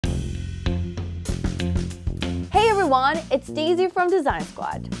everyone, it's Deysi from Design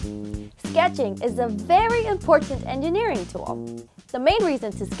Squad. Sketching is a very important engineering tool. The main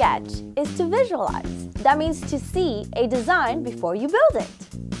reason to sketch is to visualize. That means to see a design before you build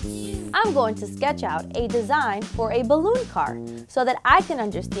it. I'm going to sketch out a design for a balloon car so that I can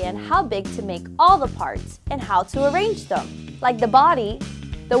understand how big to make all the parts and how to arrange them, like the body,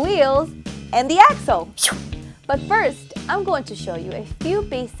 the wheels, and the axle. But first, I'm going to show you a few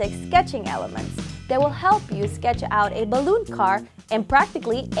basic sketching elements that will help you sketch out a balloon car and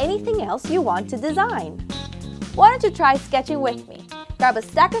practically anything else you want to design. Why don't you try sketching with me? Grab a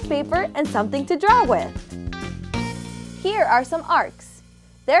stack of paper and something to draw with. Here are some arcs.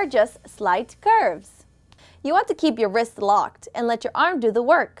 They're just slight curves. You want to keep your wrist locked and let your arm do the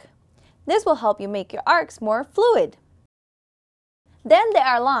work. This will help you make your arcs more fluid. Then there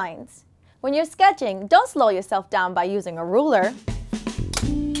are lines. When you're sketching, don't slow yourself down by using a ruler.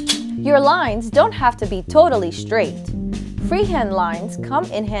 Your lines don't have to be totally straight. Freehand lines come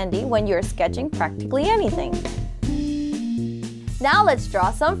in handy when you're sketching practically anything. Now let's draw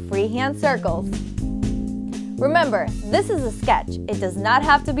some freehand circles. Remember, this is a sketch. It does not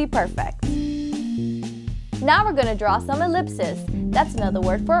have to be perfect. Now we're going to draw some ellipses. That's another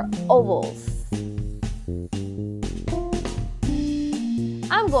word for ovals.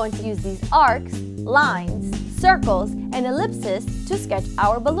 I'm going to use these arcs, lines, circles, and ellipses to sketch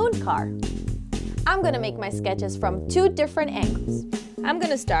our balloon car. I'm going to make my sketches from two different angles. I'm going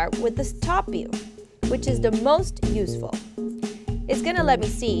to start with this top view, which is the most useful. It's going to let me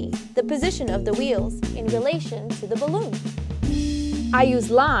see the position of the wheels in relation to the balloon. I use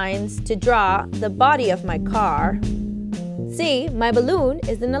lines to draw the body of my car. See, my balloon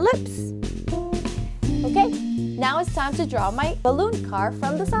is an ellipse. Okay, now it's time to draw my balloon car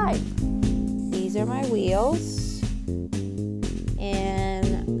from the side. These are my wheels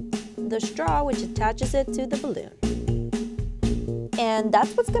and the straw which attaches it to the balloon. And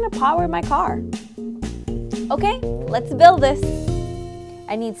that's what's going to power my car. Okay, let's build this.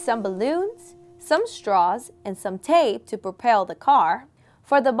 I need some balloons, some straws, and some tape to propel the car.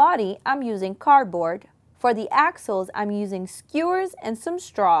 For the body, I'm using cardboard. For the axles, I'm using skewers and some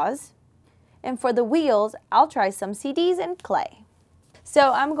straws. And for the wheels, I'll try some CDs and clay.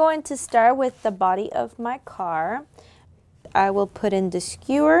 So I'm going to start with the body of my car. I will put in the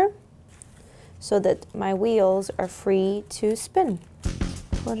skewer so that my wheels are free to spin.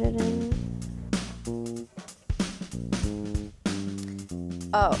 Put it in.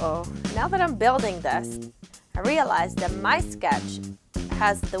 Now that I'm building this, I realized that my sketch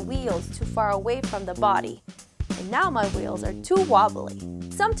has the wheels too far away from the body, and now my wheels are too wobbly.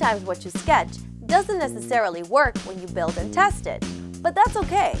 Sometimes what you sketch doesn't necessarily work when you build and test it, but that's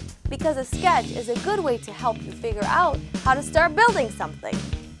okay, because a sketch is a good way to help you figure out how to start building something.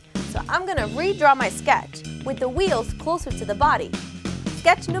 So I'm gonna redraw my sketch with the wheels closer to the body.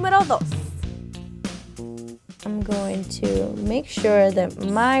 Sketch número 2. I'm going to make sure that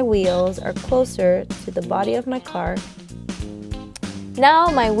my wheels are closer to the body of my car. Now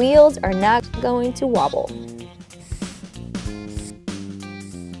my wheels are not going to wobble.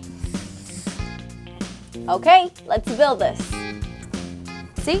 Okay, let's build this.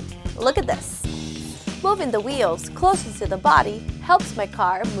 See, look at this. Moving the wheels closer to the body helps my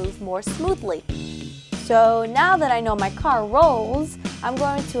car move more smoothly. So now that I know my car rolls, I'm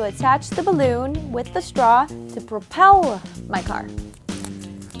going to attach the balloon with the straw to propel my car.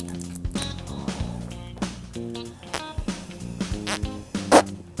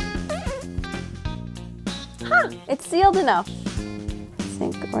 It's sealed enough. I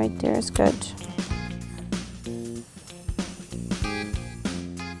think right there is good.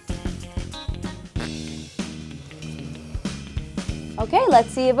 Okay, let's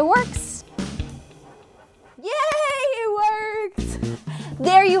see if it works. Yay, it worked!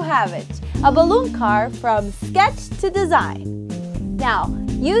 There you have it, a balloon car from sketch to design. Now,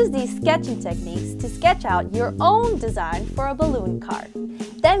 use these sketching techniques to sketch out your own design for a balloon car.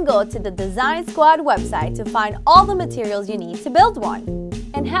 Then go to the Design Squad website to find all the materials you need to build one.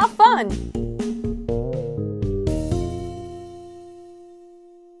 And have fun!